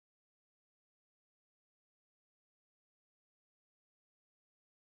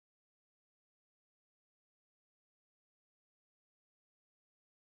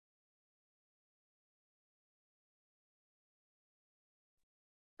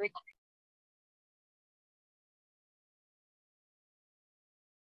Oh,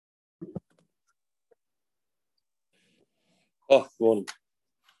 good morning.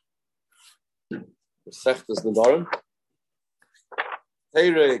 Sechtes Nedarim.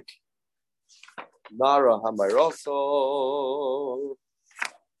 Heirik Nara Hamayroso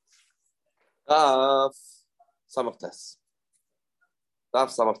Daf Samachtes.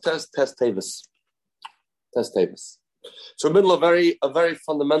 Daf Samachtes Test Tavis. Test Tavis. So in the middle of a very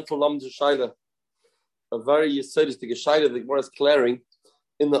fundamental Lamd Shaila, a very Yesodistic Shaila that Gemara is clearing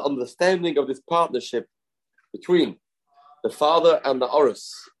in the understanding of this partnership between the father and the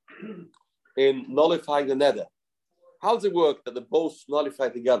Oris in nullifying the Neder. How does it work that they both nullify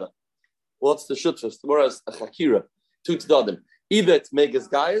together? What's the shutras? The Gemara is a chakira, two tzadim. Either it's megas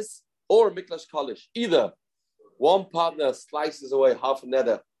guys or miklash kalish. Either one partner slices away half a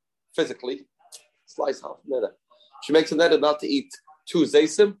Neder physically, slice half a Neder. She makes a Neder not to eat two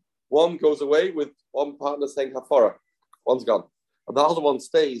zaysim. One goes away with one partner saying hafara. One's gone. And the other one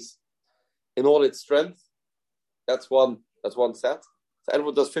stays in all its strength. That's one set. So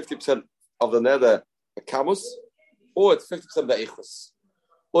everyone does 50% of the Neder a kamus, or it's 50% be'echus.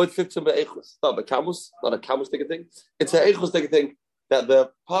 Or it's 50% be'echus. Not a kamus, not a kamus take a thing. It's an echus take a thing that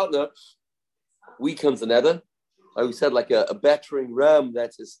the partner weakens the Neder. Like we said, like a battering ram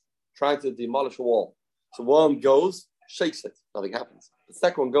that is trying to demolish a wall. So one goes, shakes it, nothing happens. The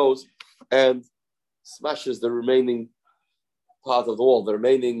second one goes and smashes the remaining part of the wall, the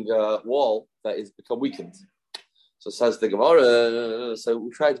remaining wall that is become weakened. So says the Gemara, so we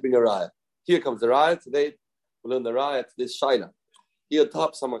try to bring a raya. Here comes the raya. Today we'll learn the raya to this shaila. Here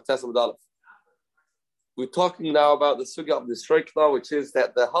top some Aleph. We're talking now about the sugya of the shreikla, which is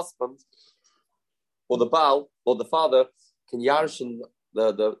that the husband or the Baal or the father can yarshin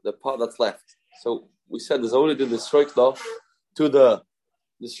the part that's left. So we said there's only the shreikla to the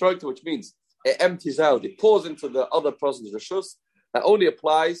shreikla, which means it empties out, it pours into the other person's reshus. That only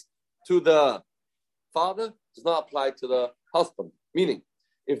applies to the father, does not apply to the husband. Meaning,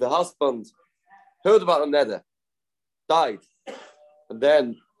 if the husband heard about a neder, died, and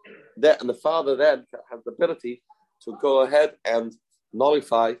the father then has the ability to go ahead and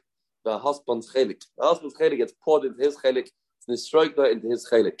nullify the husband's chelik. The husband's chelik gets poured into his chelik, it's destroyed into his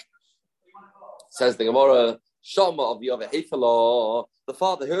chelik. Says the Gemara, Shama of the other Hefela, the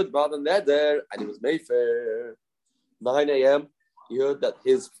father heard about a neder and he was mayfair. 9 a.m. he heard that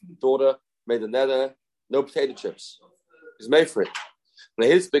his daughter made a neder. No potato chips. He's made for it. And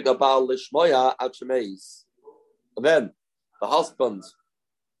then the husband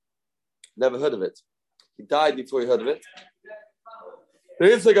never heard of it. He died before he heard of it.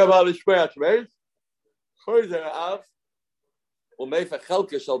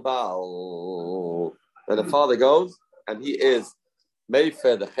 And the father goes and he is made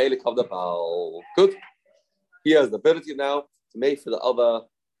for the chelik of the Baal. Good. He has the ability now to make for the other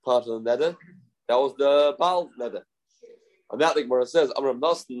part of the neder. That was the Baal Neder. And that the Gemara says, Amram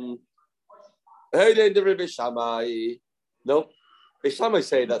Nasn, no, Beishamai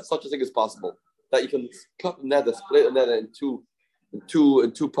say that such a thing is possible. That you can cut the Neder, split the Neder in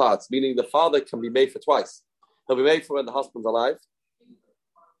two parts, meaning the father can be made for twice. He'll be made for when the husband's alive.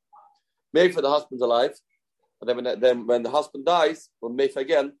 Made for the husband's alive. And then when the husband dies, we'll make for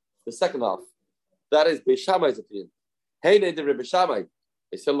again the second half. That is Beishamai's opinion. Hey, Beishamai.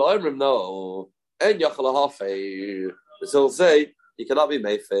 They still no. And Yachalahafe. They still say he cannot be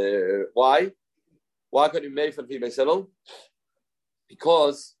made for. Why? Why couldn't he be made for the female?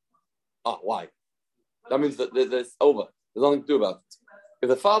 Because why? That means that it's over. There's nothing to do about it. If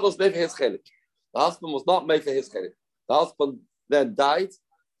the father was made for his chelik, the husband was not made for his chelik. The husband then died.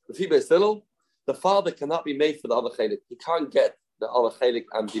 The female the father cannot be made for the other chelik. He can't get the other chelik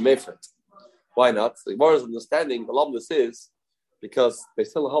and be made for it. Why not? The Gemara's understanding, the lomness is because they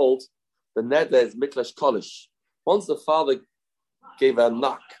still hold the neder is miklash kolish. Once the father gave a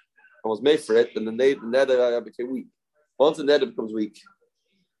knock and was made for it, then the neder became weak. Once the neder becomes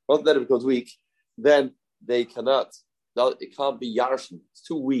weak, then they cannot. It can't be yarshin. It's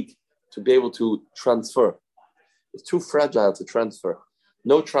too weak to be able to transfer. It's too fragile to transfer.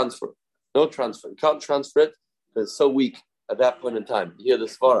 No transfer. You can't transfer it because it's so weak at that point in time. You hear the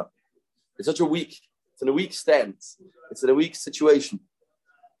svara. It's in a weak stance. It's in a weak situation.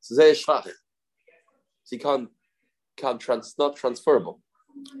 So he not transferable.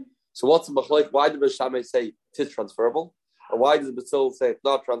 So what's the machlok? Why did Beishamai say it is transferable? Or why does the Basil say it's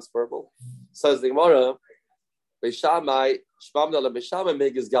not transferable? Says the Gemara, Beishamai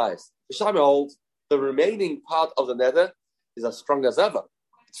make his guys. Beishamai holds the remaining part of the neder is as strong as ever.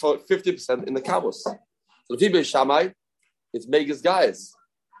 It's for 50% in the Kabbos. So the Beishamai, it's make his guys.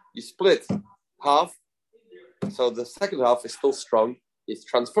 You split half, so the second half is still strong. It's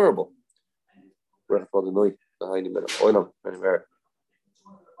transferable. The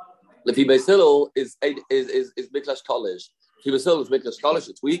Basil is Miklash College. The Basil is Miklash College.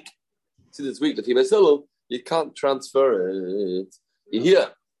 It's weak. Since it's weak, the Basil you can't transfer it. You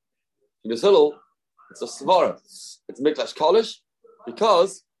hear the Basil, it's a svara. It's Miklash College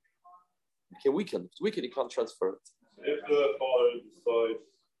because you can weaken. If it's weakened, you can't transfer it. If the father decides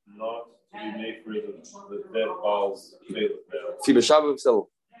not to be made for the dead balls,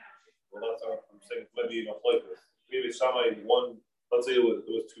 Well, that's what I'm saying. Maybe not like this. Maybe Shammai one. Let's say it was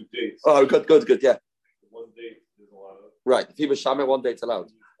 2 dates. Oh, good. Yeah. 1 date is allowed. Right. If he was Shammai, 1 date's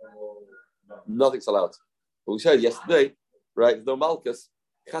allowed. No. Nothing's allowed. But we said yesterday, right? There's no Malchus.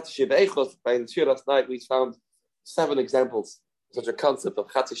 By the Shir last night, we found 7 examples. Such a concept of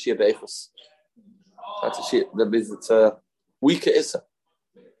Chatishir Be'echos. That means it's a weaker Issa.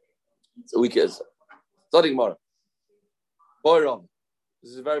 It's a weaker Issa. Studying Gemara. Boy Ram.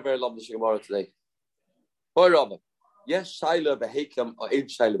 This is a very, very long Gemara today. Boy Ram. Yes, Shaila Behekam or Eid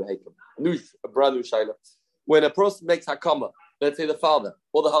Shaila Behekam. A brand new Shaila. When a person makes Hakama, let's say the father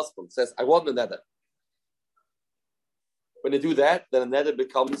or the husband says, I want the nether. When they do that, then a nether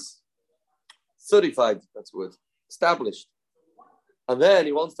becomes certified, that's the word, established. And then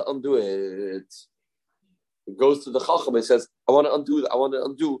he wants to undo it. He goes to the Chacham and says, I want to undo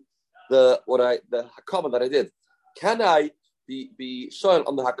the Hakama that I did. Can I be shown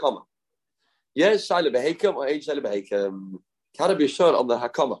on the Hakama? Yes, Shaila Behekam or Eid Shaila Behekam. Can I be shown on the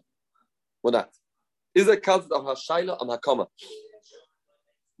Hakama? Or not? Is it concept of Shaila on Hakama?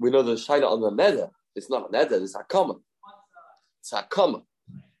 We know the Shaila on the nether. It's not a nether, it's Hakama. It's Hakama.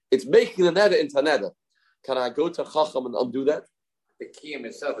 It's making the nether into a nether. Can I go to Chacham and undo that? The kiyum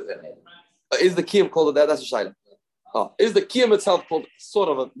itself is a nether. Is the kiyum called a nether? That's a Shaila. Is the kiyum itself called sort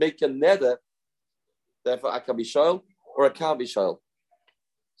of a make a nether? Therefore, I can be shown or I can't be shown.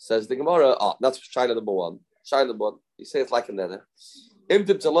 Says the Gemara. That's Shaila number 1. Shaila number 1. You say it's like a nether.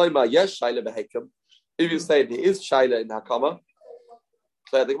 Yes, Shaila behekam. If you say there is Shaila in Hakama,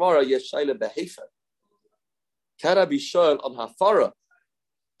 the Gemara, yes, Shaila behefer. Can I be shown on Hafara?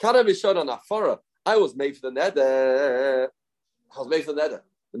 Can I be shown on Hafara? I was made for the nether.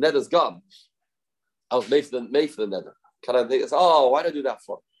 The nether's gone. I was made for the nether. Can I think, why did I do that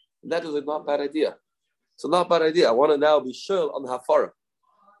for? The nether is not a bad idea. It's not a bad idea. I want to now be shown on Hafara.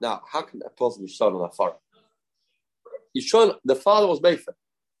 Now, how can a person be shown on Hafara? He's shown the father was made for.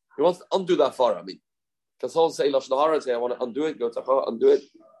 He wants to undo that Hafara. I mean, can someone say Lashon Hara and say, I want to undo it, go to Hara, undo it?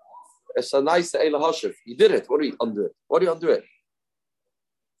 It's a nice Eila Hashiv. He did it. What do you undo it? What do you undo it?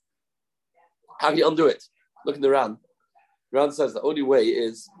 How do you undo it? Look in the Ran. Ran says the only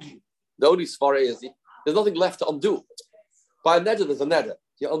svara is there's nothing left to undo. By a nether, there's a nether.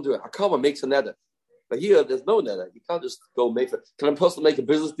 You undo it. Hakama makes a nether. But here, there's no nether. You can't just go make it. Can a person make a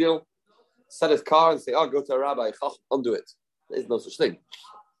business deal, set his car and say, go to a rabbi, undo it? There's no such thing.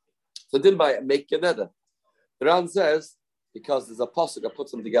 So didn't by make a nether. The Ran says, because there's a pasuk that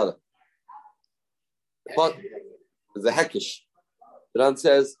puts them together. But there's a hekish. The Ran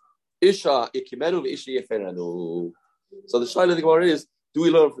says, Isha ikimenu v'isha yeferenu. So the shayla of the Gemara is, do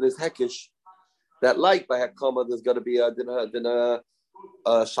we learn from this hekish that like by Hakama there's got to be a shayla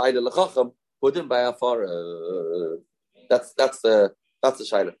lechacham, but then by Hafara. That's the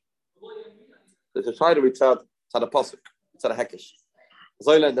shayla. The shayla we taught a pasuk. It's a hekish.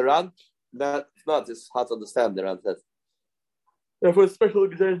 Zoyla in the Ran, that's not just hard to understand. The Ran says. Therefore, a special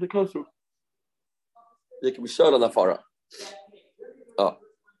example the concept. They can be shown on Hafara.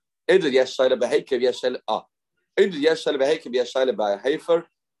 Either yes shayla behekev, yes shayla either yes shayla behekev, yes shayla behefer,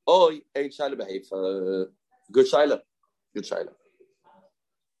 or ain't shayla behefer. Good shayla.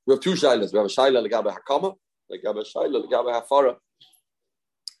 We have 2 shaylas. We have a shayla legabe hakama, legabe shayla legabe hafara.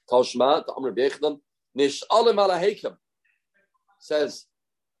 Tashma, the Amr Bechdan, nish alim ala hekem. Says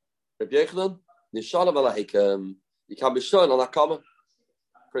Rabbi Yechanan, nish alim ala hekem. You can't be shown on hakama.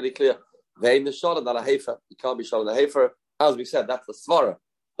 Pretty clear. Vein nish alim ala hefer. You can't be shown on a hefer. As we said, that's the svara.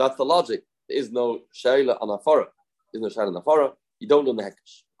 That's the logic. There is no shayla on Hafara. There is no shayla on Hafara. You don't do the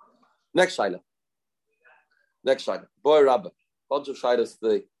hekesh. Next shayla. Boy Rabba. Bunch of shaylas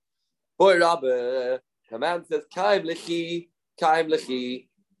today. Boy Rabba. The man says, Kaim lechi.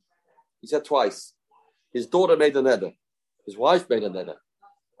 He said twice. His daughter made a nether. His wife made a nether.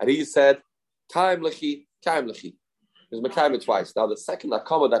 And he said, Kaim lechi. He was Mekayim twice. Now the second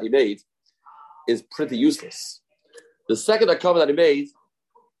akama that he made is pretty useless. The second akama that he made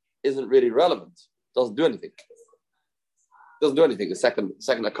isn't really relevant. Doesn't do anything. The second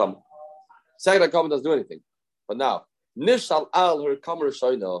akama. Second akama doesn't do anything. But now, Nishal al her kamar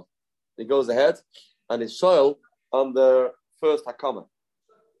shoyna. He goes ahead and is shoyl on the first hakama.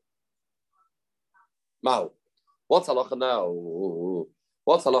 Now, what's halacha now?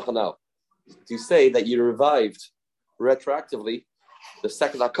 What's halacha now? To say that you revived retroactively the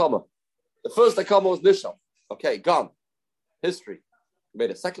second hakama. The first hakama was nishal. Okay, gone. History. You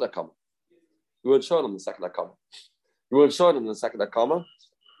made a second hakama. You weren't showing him the second hakama. You weren't showing him the second hakama.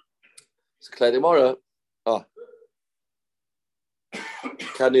 So Kledimara,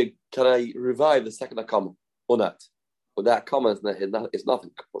 can I revive the second hakama or not? But that hakama is nothing. It's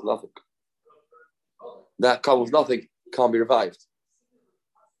nothing. That hakama was nothing. Can't be revived.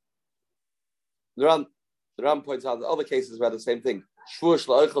 The Ram points out that other cases where the same thing. Shvur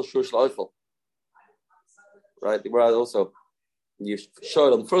sh'la'oichel. Right? Where also you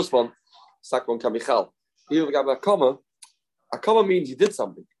showed on the first one, second one can be chal. Here we got a comma. A comma means you did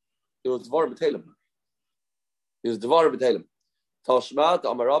something. It was Devar B'Telem. Tashma,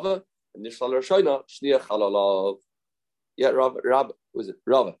 Amarava, and Nishal Rashoina, Shnia Chalalav. Yeah, Rava. Who is it?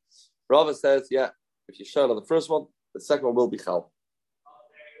 Rava. Rava says, yeah, if you show on the first one, the second one will be chal.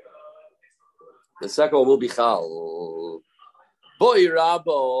 The second one will be chal. Boy, Rabba.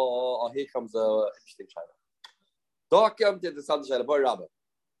 Oh, here comes a interesting China. Dokim did the Santa Shayla. Boy, Rabba.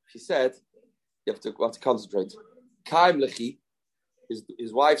 She said, you have to concentrate. Kaim Lechi.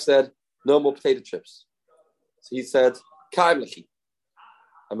 His wife said, no more potato chips. So he said, Kaim Lechi.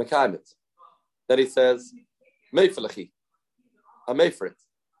 I'm a kaim it. Then he says, Mei for Lechi. I'm made for it.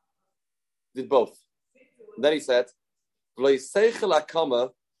 Did both. And then he said, I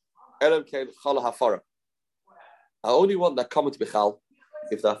only want that comment to be chal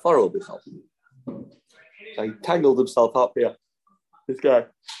if the hafara will be chal. So he tangled himself up here. This guy.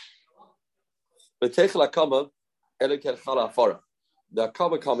 But techel hakama elam ken chal hafara. The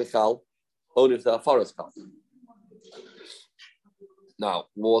hakama can be chal only if the hafara is chal. Now,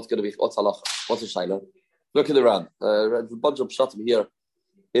 what's halacha? What's a shayla? Look at the Ran. There's a bunch of pshatim here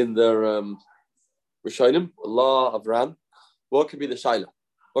in their Rishonim, the law of Ran. What could be the shayla?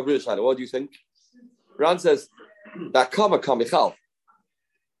 What could be the shayla? What do you think? Ran says that comma can be chal.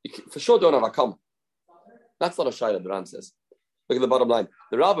 You for sure don't have a comma. That's not a shayla. The Ran says. Look at the bottom line.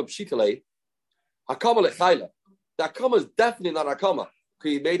 The Rabbi Pshitale, a comma lechayla. That comma is definitely not a comma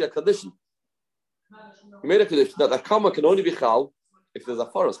because he made a condition. He made a condition that a comma can only be chal if there's a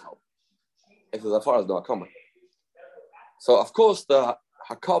forest chal. If there's a forest, no a comma. So of course the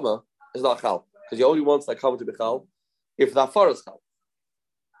hakama is not chal because he only wants that comma to be chal if the forest chal.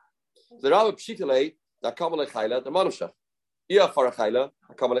 The Rabbi Pshitale, the hakama lechayla, the manusha. Iya for chayla,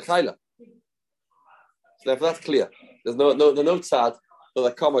 hakama lechayla. So therefore that's clear. There's no tzad that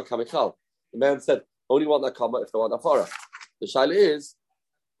the comma can be chal. The man said only want that comma if they want a fara. The shayla is,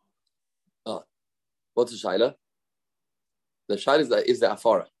 what's the shayla? The shayla is there a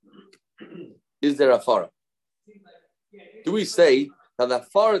fara? Is there a fara? Do we say that the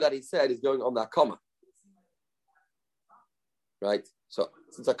fara that he said is going on that comma? Right? So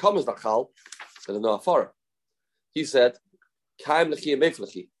since a comma is not chal, so there's no fara. He said, "Kaim lechi and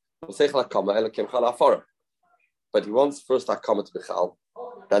meiflechi." We'll say chal comma and lekim chal afara. But he wants first that comma to be chal,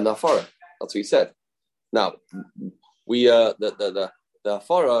 then the afara. That's what he said. Now, we the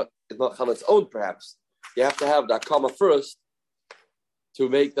afara is not chal its own. Perhaps you have to have that comma first to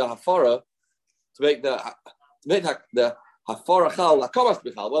make the hafara, to make the hafara chal, the comma to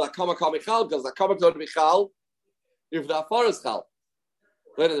be chal. Well, the comma can't be chal because the comma can't be chal if the hafara is chal.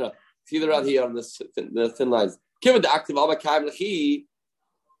 No. It's either around here on the thin lines. Given the active alma kaim lechi,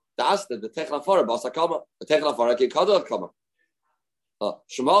 the asna, the techla hafara, basa comma, the techla hafara can kadol comma.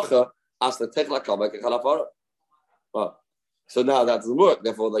 Shemacha asna techla comma can chal hafara. So now that doesn't work.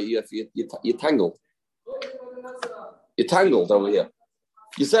 Therefore, you tangled. You're tangled over here.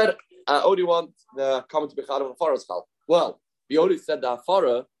 You said I only want the comma to be chal of hafara chal. Well, you only said the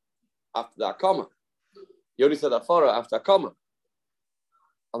hafara after that comma. You only said the hafara after a comma.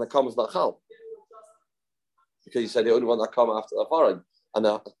 And the comma is not chal. Because you said you only want that comma after the hafara. And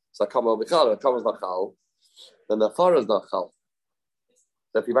so the comma will be chal. If the comma is not chal, then the hafara is not chal.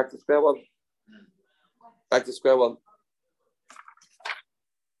 So if you're back to square one. Back to square one.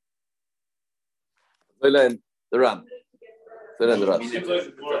 We learn the Ram. It seems like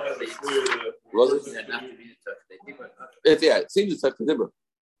the Gemara has a clear. It seems it's a dibra.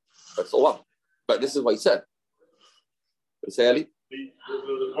 That's all one. But this is what he said. You say, Ali? The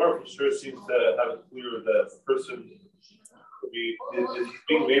Gemara for sure seems to have it clear that the person is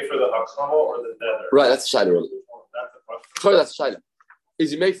being made for the hakama or the nether. Right, that's the shayla. Really. That's the question. Sorry, that's the shayla. Is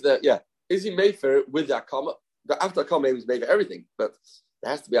he made for the? Yeah. Is he made for it with that comma? After a comma, he's made for everything, but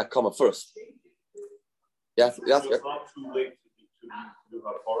there has to be a comma first. Yes. So it's not too late to do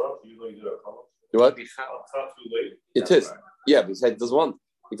hafara. You know you do hakama. You what? It's not too late. It is. Right. Yeah, but he said he doesn't want.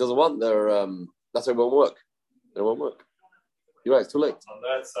 He doesn't want their. That's why it won't work. It won't work. You're right. It's too late. On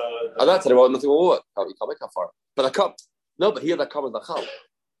that side, nothing will work. You can't make hafara. But I can't. No, but here that comes nachal.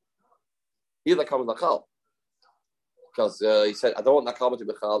 Here that comes nachal. Because he said, I don't want nakama to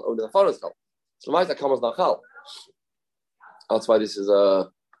be chal, only the hafara is chal. So why is that comes nachal? That's why this is a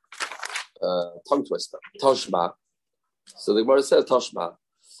tongue twister. Tashma. So the word says Tashma.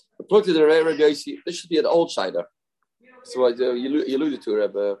 This should be an old shider. So you alluded to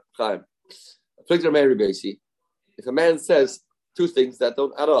Rebbe Chaim. If a man says two things that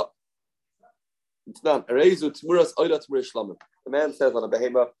don't add up, it's not. The man says on a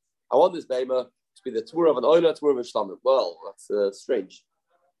behema, I want this behema to be the tmura of an oila, tmura of a shlamim. Well, that's strange.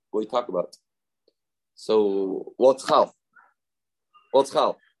 What are you talking about? So what's chal? What's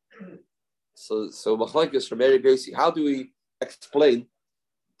chal? So machlokes from Mary Gacy. How do we explain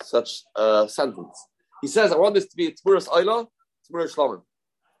such a sentence? He says, I want this to be a tmuras oila, tmura shlamim.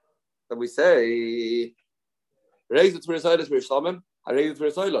 Then we say, raise the tmuras oila, tmura shlamim. I raise the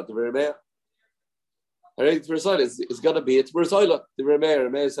tmuras oila, the Remeir. I raise the tmuras oila. It's going to be a tmuras oila. The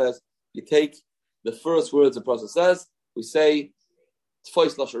Remeir says, you take the first words the Prophet says, we say,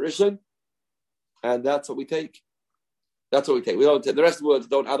 tfais lasharishon, and that's what we take. That's what we take. We don't take the rest of the words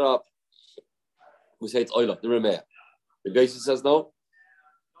don't add up. We say it's oila, the Remeir. The Gacy says no.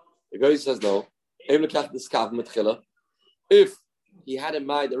 The Gacy says no. If he had in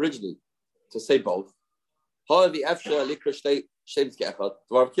mind originally to say both, how can you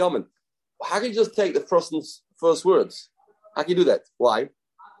just take the person's first words? How can you do that? Why?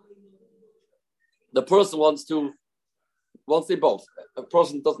 The person wants to say both. A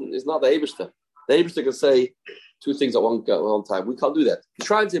person is not the Eibishter. The Eibishter can say two things at one time. We can't do that. He's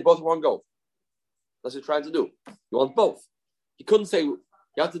trying to say both at one go. That's what he's trying to do. He wants both. He couldn't say, you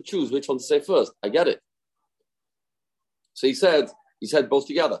have to choose which one to say first. I get it. So he said both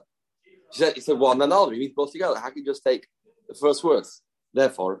together. He said, well, no, we mean both together. How can you just take the first words?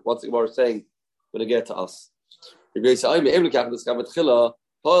 Therefore, what's the Gemara saying when they get to us?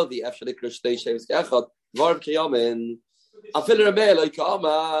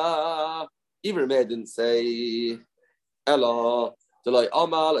 Even Remeir didn't say Ella. What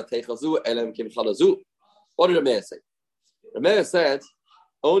did Remeir say? Remeir said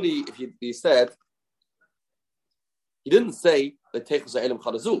only if he said he didn't say the Teichos Elam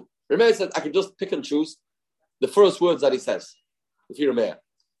Chadazu. Remeir said I can just pick and choose the first words that he says. If you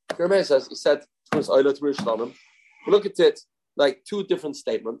Remeir says he said we look at it like two different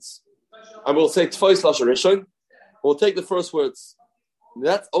statements, and we'll say Tfais Lasharishon. We'll take the first words.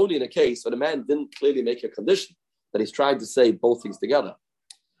 That's only in a case when a man didn't clearly make a condition that he's trying to say both things together.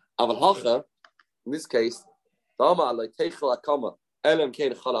 Aval Hacha, in this case, the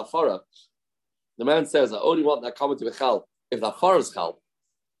man says, I only want that comment to be chal if the afar is chal.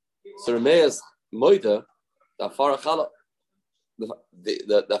 So Remeir's moida, the afar chala,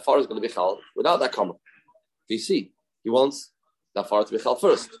 the afar is going to be chal without that comment. Do you see? He wants the afar to be chal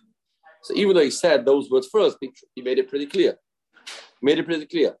first. So even though he said those words first, he made it pretty clear. Fear of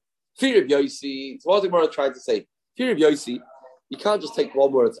Yosi, so what the Gemara trying to say? Fear of Yosi, you can't just take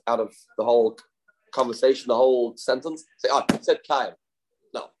one word out of the whole conversation, the whole sentence. Say, he said Kayim.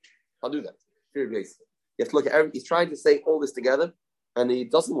 No, can't do that. Fear of Yosi. You have to look at everything. He's trying to say all this together, and he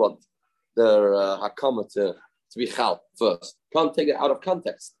doesn't want the Hakama to be Chal first. Can't take it out of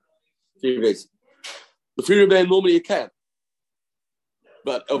context. Fear of Yosi. The Fear of Yosi, normally you can.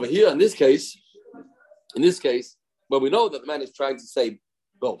 But over here, in this case, well, we know that the man is trying to say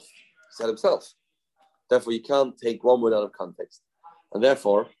both. He said himself. Therefore, you can't take one word out of context. And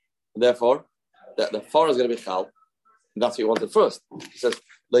therefore, the far is going to be chal. And that's what he wanted first. He says,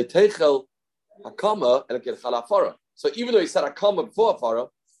 Leitechel hakama and chal afara. So even though he said hakama before afara,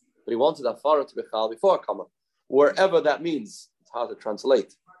 but he wanted afara to be chal before hakama. Wherever that means, it's hard to translate.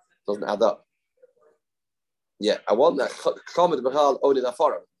 It doesn't add up. Yeah, I want that hakama to be chal only the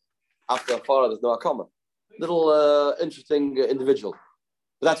afara. After afara, there's no hakama. Little interesting individual.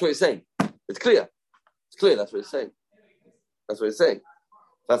 But that's what he's saying. It's clear. That's what he's saying. If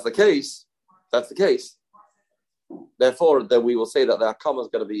that's the case. Therefore, then we will say that the comma is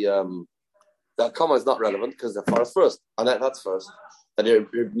going to be that comma is not relevant because the far is first, and that's first. And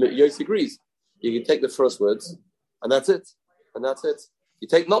Yossi agrees. You can take the first words, and that's it. You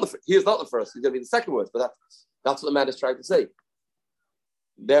take here's not the first. It's going to be the second words, but that's what the man is trying to say.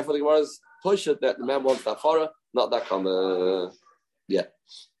 Therefore, the Gemara is push it that the man wants that fara, not that comma. Yeah.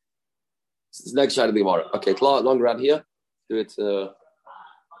 This is the next side of the Gemara. Okay, it's long around here. Do it.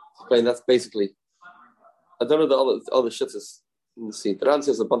 Explain. That's basically I don't know the other shittas in the scene. The Ran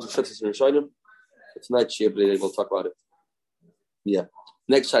says a bunch of shittas in Rishonim. Tonight, we'll talk about it. Yeah.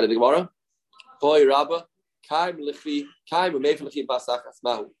 Next shayla the Gemara. Boy Rabba, Kaim Meifel Lechi Basachas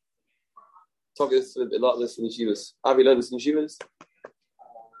Mahu. Talk this a lot of this in the Yeshivas. Have you learned this in the Yeshivas?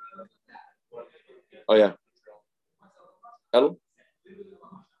 Oh yeah. El?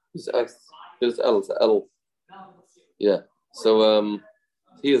 It's L. It's L. Yeah. So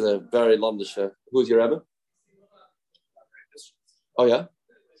he is a very longish. Who's your Rebbe? Oh yeah.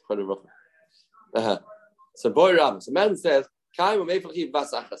 It's quite a rough. So boy Ram. So man says, I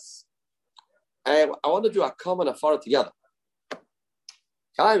want to do a common afar together.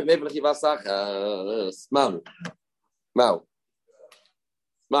 Mau.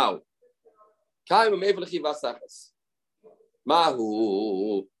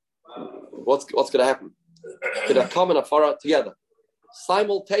 Mahu. What's going to happen? Did a common afara together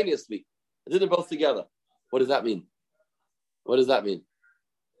simultaneously? They did them both together. What does that mean?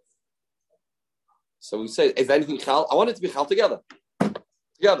 So we say, is anything chal? I want it to be chal together.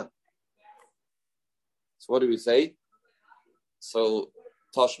 So what do we say? So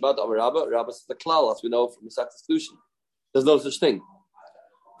Tashbad Amar Rabba says the klal, as we know from the second solution. There's no such thing.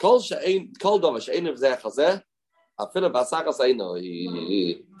 Kol dava she'ein of zeh chazeh. Afila basachas eino.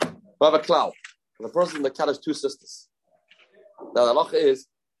 We have a klal. The person in Mekadesh two sisters. Now the halacha is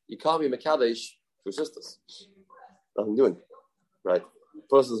you can't be Mekadesh two sisters. Nothing doing, right? The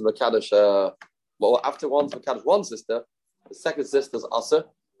person's Mekadesh. Well, after one's Mekadesh one sister, the second sister's Asa,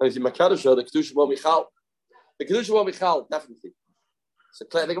 and if you Mekadesh her, the kedusha won't be chal. The kedusha won't be chal, definitely. So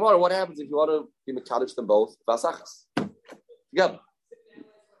the Gemara, what happens if you want to be Mekadesh them both basachas together?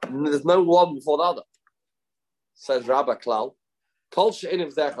 There's no one before the other. Says Rabba Klal, Kol she'ein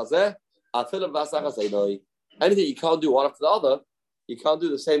of zeh chazeh. Anything you can't do one after the other, you can't do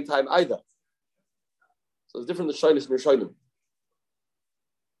the same time either. So it's different than Rishonis and Rishonim.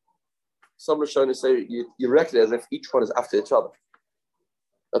 Some Rishonim say you reckon it as if each one is after each other.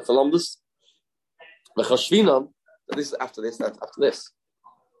 That's the Lamdus. The Chashvinan, this is after this, that's after this.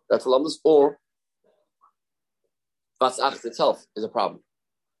 That's the Lamdus. Or Basach itself is a problem.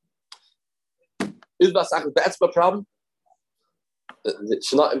 Is Basach the Etzba problem?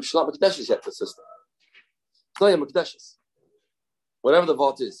 She's not Mekdeshes yet, the sister. It's not yet Mekdeshes. Whatever the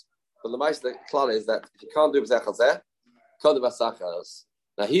vote is. But the Meister Klal is that if you can't do B'zeh Chazeh, you can't do Basachas.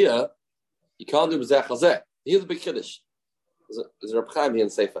 Now here, you can't do B'zeh Chazeh. Here's the big Kiddush. There's a Reb Chaim here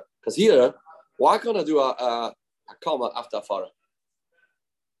in Sefer. Because here, why can't I do a comma after Afara?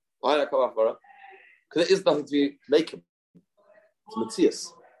 Why not a comma after Afara? Because there is nothing to be making. It's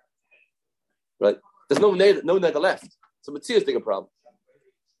Metzias. Right? There's no neder left. So Metzias is a bigger problem.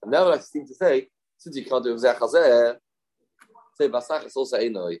 And now I seem to say, since you can't do B'zeh Chazeh, say Basachas also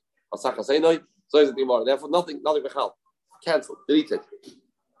Einoi. Basachas Einoi, so is it anymore. Therefore, nothing Bechal. Cancel, delete it.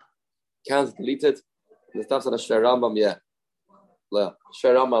 Cancel, delete it. And the stuff's on a Shver Rambam, yeah.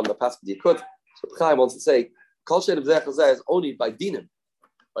 Shver Rambam, the passage you could. So Chaim wants to say, Kol Shein B'zeh Chazeh is only by Dinim,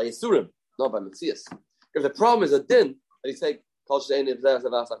 by Yisurim, not by Metzias. If the problem is a Din, then you say, Kol Shein B'zeh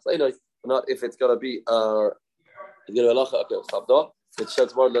Basachas Einoi, not if it's going to be okay, we'll stop there. It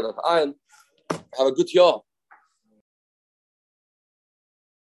sheds more than iron. Have a good year.